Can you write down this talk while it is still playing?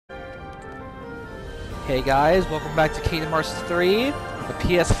Hey guys, welcome back to Kingdom Hearts 3, the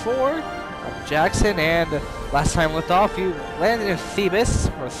PS4. I'm Jackson, and last time we left off, you landed in Thebes,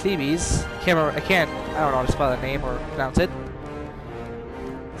 or Thebes. I don't know how to spell the name or pronounce it.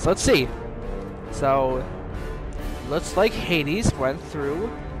 So let's see. So, looks like Hades went through,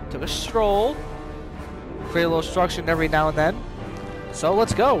 took a stroll, create a little destruction every now and then. So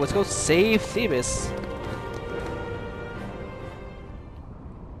let's go save Thebes.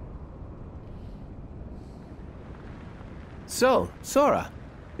 So, Sora,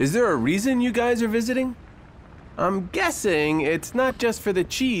 is there a reason you guys are visiting? I'm guessing it's not just for the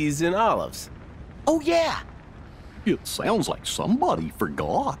cheese and olives. Oh, yeah. It sounds like somebody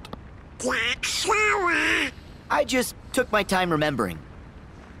forgot. I just took my time remembering.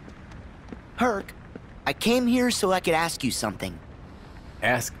 Herc, I came here so I could ask you something.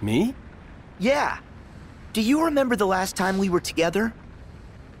 Ask me? Yeah. Do you remember the last time we were together?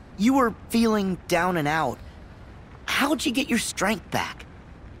 You were feeling down and out. How'd you get your strength back?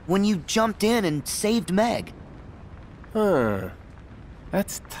 When you jumped in and saved Meg?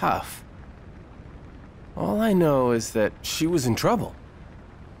 That's tough. All I know is that she was in trouble.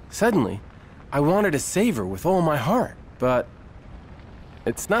 Suddenly, I wanted to save her with all my heart, but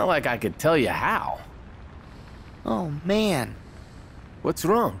it's not like I could tell you how. Oh, man. What's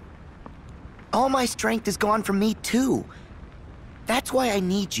wrong? All my strength is gone from me, too. That's why I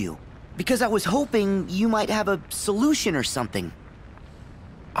need you. Because I was hoping you might have a solution or something.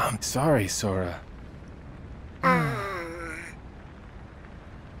 I'm sorry, Sora.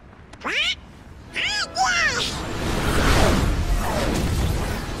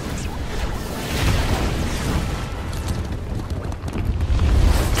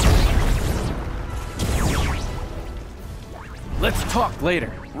 Let's talk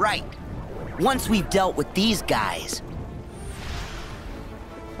later. Right. Once we've dealt with these guys.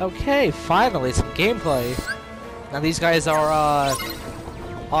 Okay, finally some gameplay. Now these guys are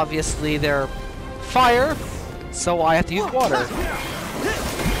obviously they're fire, so I have to use water.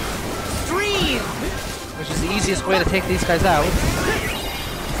 Stream! Which is the easiest way to take these guys out.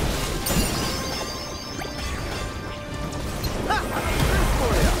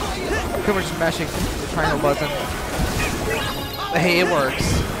 Pretty much smashing the triangle button. Hey, it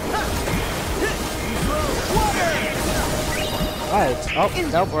works. Alright. Oh,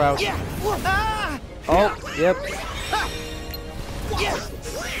 nope, we're out. Oh, yep.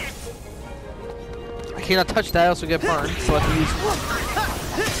 I cannot touch that, I also get burned, so I have to use...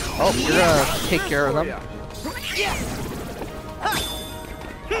 Oh, you're gonna take care of them.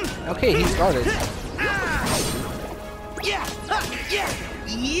 Okay, he started.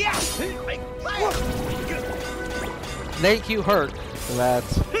 Thank you, Herc, for that.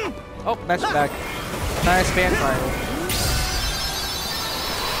 Oh, match back. Nice fan triangle.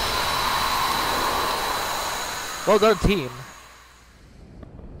 Well done, team.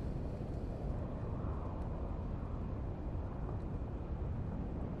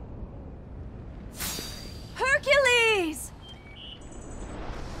 Hercules!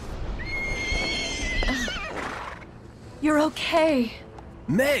 You're okay.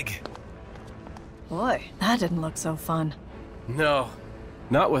 Meg! Boy, that didn't look so fun. No,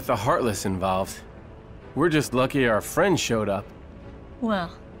 not with the Heartless involved. We're just lucky our friend showed up.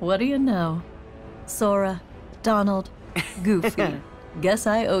 Well, what do you know? Sora, Donald, Goofy. Guess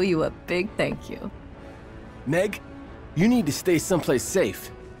I owe you a big thank you. Meg, you need to stay someplace safe.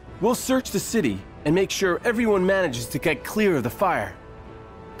 We'll search the city and make sure everyone manages to get clear of the fire.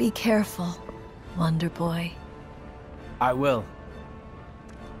 Be careful, Wonder Boy. I will.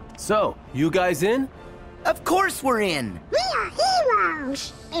 So, you guys in? Of course we're in! We are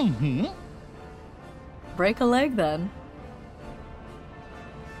heroes! Break a leg then.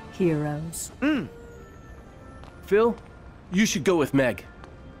 Heroes. Phil, you should go with Meg.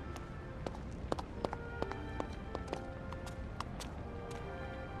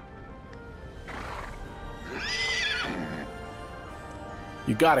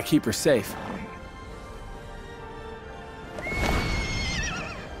 You gotta keep her safe.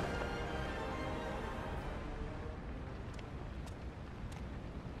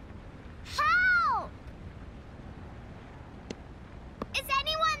 Help! Is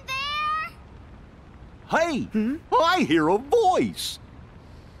anyone there? Hey, I hear a voice.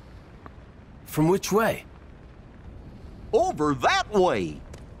 From which way? Over that way.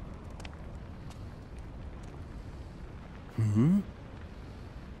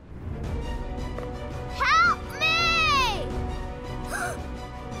 Help me!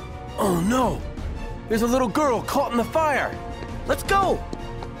 Oh no! There's a little girl caught in the fire! Let's go!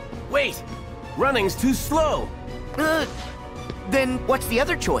 Wait! Running's too slow! Then what's the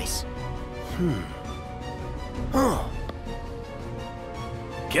other choice?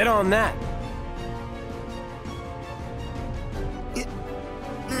 Get on that.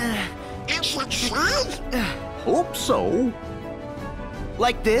 Hope so.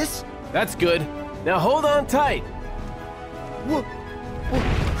 Like this? That's good. Now hold on tight. Whoa!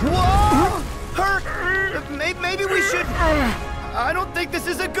 Hurt! Maybe we should... I don't think this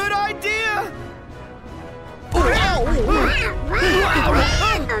is a good idea!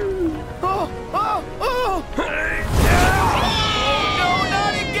 Oh, no,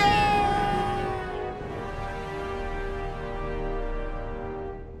 not again!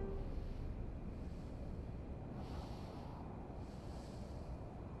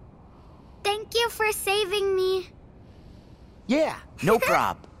 Thank you for saving me. Yeah, no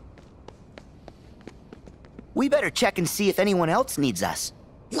prob. We better check and see if anyone else needs us.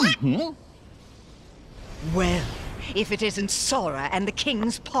 Well, if it isn't Sora and the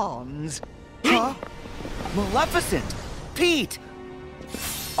King's Pawns. Huh? Maleficent! Pete!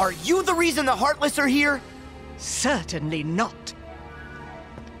 Are you the reason the Heartless are here? Certainly not.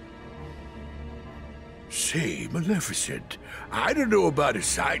 Say, Maleficent, I don't know about his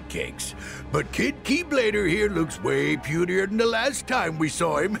sidekicks, but Kid Keyblader here looks way putier than the last time we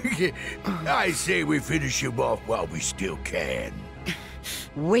saw him. I say we finish him off while we still can.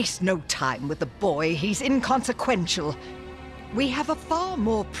 Waste no time with the boy. He's inconsequential. We have a far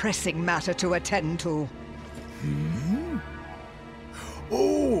more pressing matter to attend to.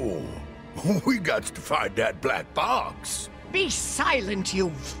 Oh, we got to find that black box. Be silent,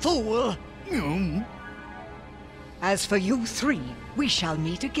 you fool! As for you three, we shall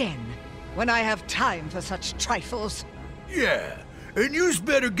meet again, when I have time for such trifles. Yeah, and you's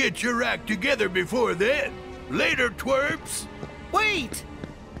better get your act together before then. Later, twerps. Wait!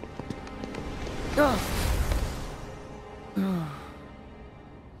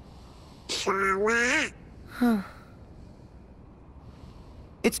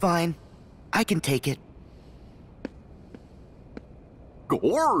 It's fine. I can take it.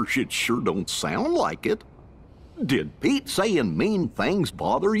 Gosh, it sure don't sound like it. Did Pete saying mean things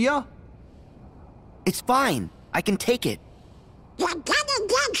bother ya? It's fine. I can take it. You're gonna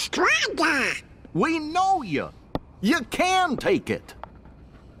get stronger. We know ya. You can take it.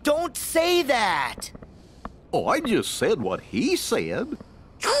 Don't say that! Oh, I just said what he said.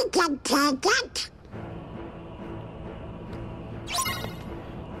 I can take it.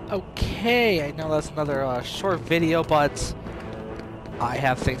 Okay, I know that's another short video, but I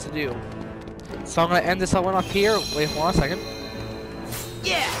have things to do. So I'm gonna end this one up here. Wait, hold on a second.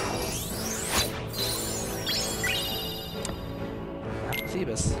 Yeah! After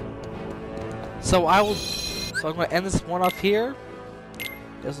Thebes. So I'm gonna end this one up here.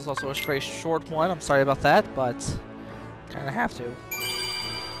 This is also a very short one. I'm sorry about that, but kind of have to.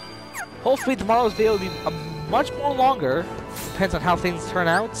 Hopefully tomorrow's video will be much more longer. Depends on how things turn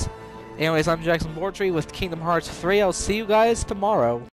out. Anyways, I'm Jackson Bortry with Kingdom Hearts 3. I'll see you guys tomorrow.